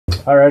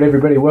Alright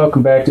everybody,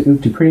 welcome back to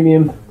UFTA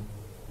Premium.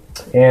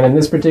 And in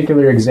this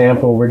particular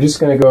example, we're just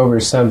going to go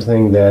over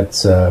something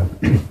that's,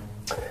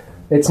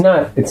 it's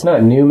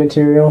not new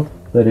material,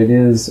 but it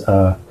is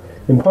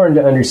important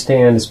to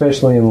understand,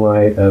 especially in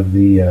light of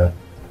the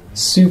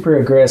super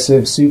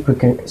aggressive, super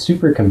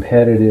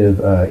competitive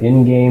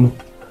in-games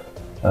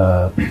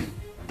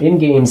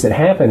that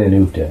happen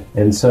in UFTA.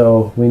 And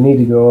so we need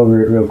to go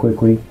over it real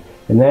quickly,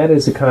 and that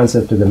is the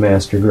concept of the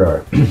Master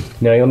Grower.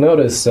 Now you'll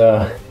notice,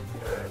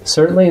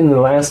 certainly in the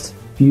last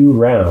few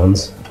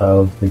rounds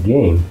of the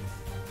game,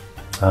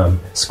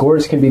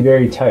 scores can be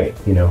very tight.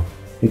 You know,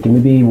 it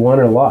can be won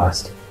or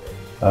lost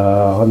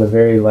on the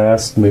very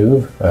last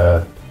move,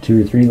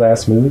 2 or 3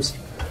 last moves,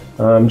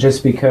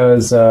 just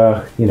because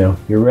you know,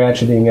 you're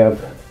ratcheting up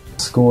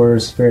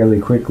scores fairly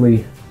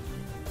quickly,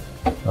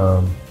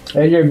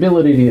 and your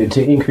ability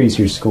to increase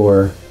your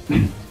score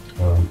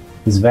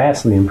is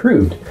vastly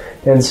improved.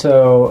 And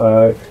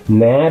so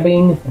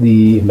nabbing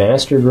the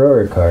Master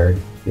Grower card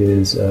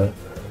is a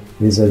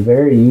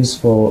very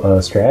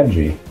useful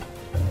strategy,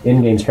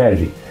 in-game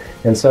strategy.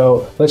 And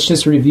so let's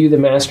just review the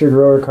Master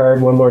Grower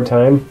card one more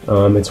time.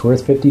 It's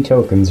worth 50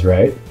 tokens,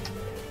 right?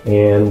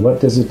 And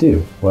what does it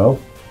do? Well,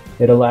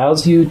 it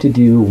allows you to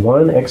do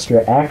 1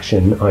 extra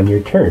action on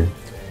your turn.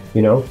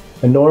 You know,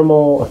 a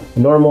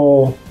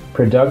normal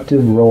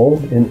productive roll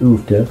in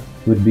UFTA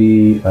would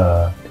be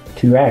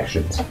 2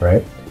 actions,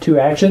 right? 2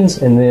 actions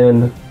and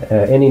then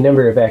any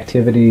number of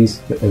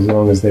activities as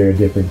long as they're a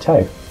different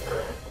type.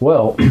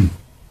 Well,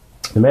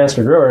 the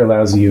Master Grower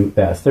allows you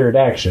that 3rd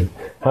action.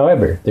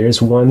 However,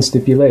 there's one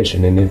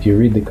stipulation, and if you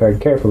read the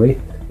card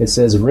carefully, it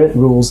says rent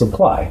rules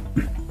apply.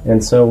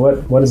 And so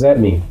what does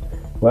that mean?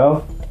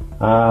 Well,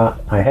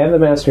 I have the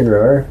Master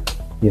Grower,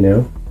 you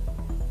know.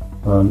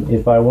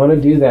 If I want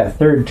to do that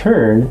 3rd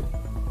turn,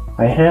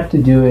 I have to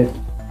do it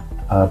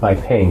by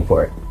paying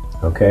for it,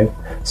 okay?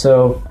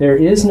 So there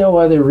is no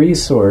other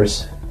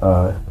resource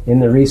in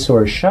the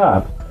resource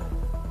shop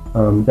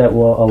that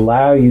will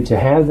allow you to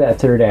have that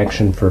 3rd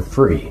action for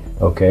free,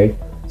 okay?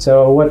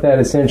 So what that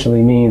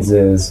essentially means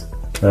is,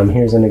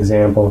 here's an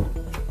example.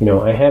 You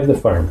know, I have the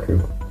Farm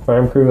Crew.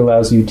 Farm Crew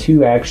allows you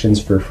 2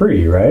 actions for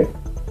free, right?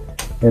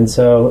 And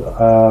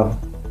so,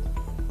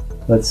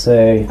 let's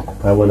say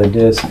I want a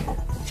disc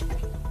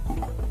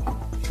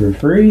for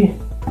free,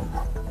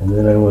 and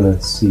then I want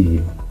to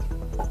seed.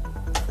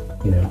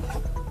 You know,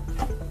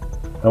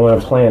 I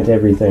want to plant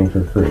everything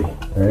for free,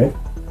 right?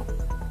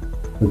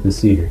 With the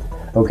seeder.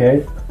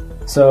 Okay,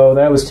 so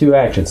that was 2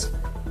 actions.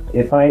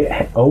 If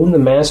I own the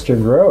Master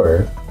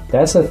Grower,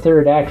 that's a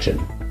 3rd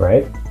action,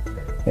 right?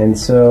 And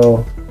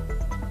so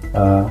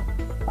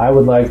I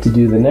would like to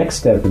do the next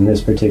step in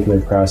this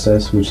particular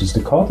process, which is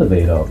to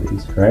cultivate all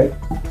these, right?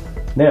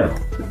 Now,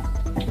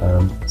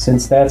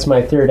 since that's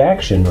my 3rd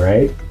action,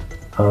 right?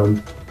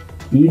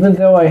 Even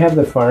though I have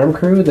the Farm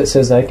Crew that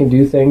says I can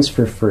do things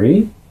for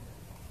free,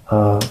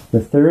 the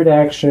 3rd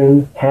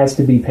action has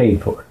to be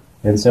paid for.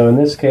 And so in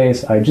this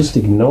case, I just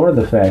ignore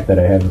the fact that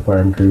I have the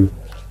Farm Crew.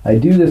 I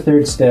do the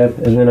 3rd step,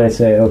 and then I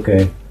say,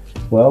 okay,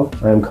 well,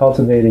 I'm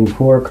cultivating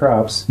 4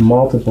 crops on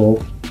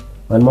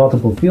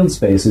multiple field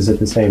spaces at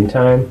the same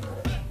time.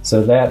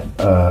 So that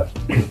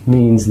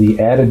means the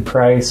added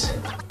price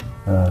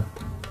of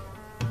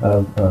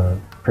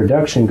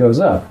production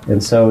goes up.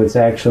 And so it's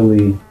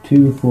actually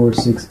 2, 4,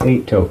 6,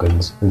 8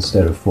 tokens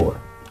instead of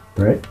 4,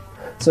 right?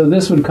 So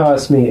this would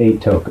cost me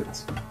 8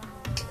 tokens.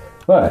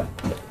 But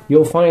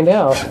you'll find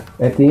out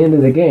at the end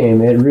of the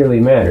game it really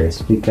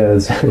matters,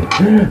 because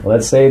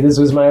let's say this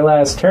was my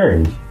last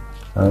turn.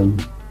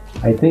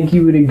 I think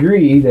you would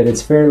agree that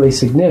it's fairly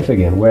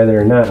significant whether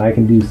or not I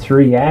can do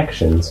 3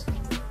 actions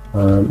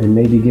and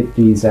maybe get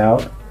these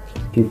out,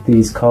 get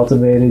these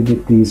cultivated,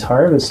 get these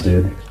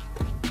harvested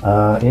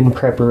in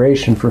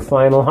preparation for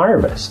final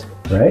harvest,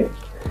 right?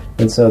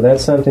 And so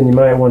that's something you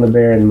might want to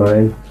bear in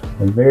mind.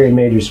 A very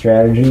major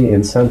strategy,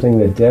 and something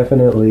that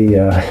definitely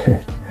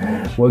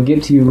will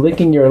get to you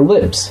licking your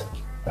lips,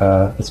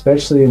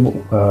 especially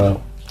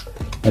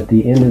at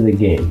the end of the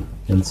game.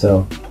 And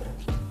so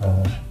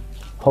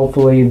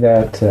hopefully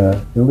that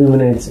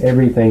illuminates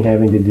everything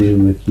having to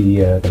do with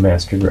the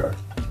Master Grower.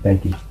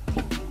 Thank you.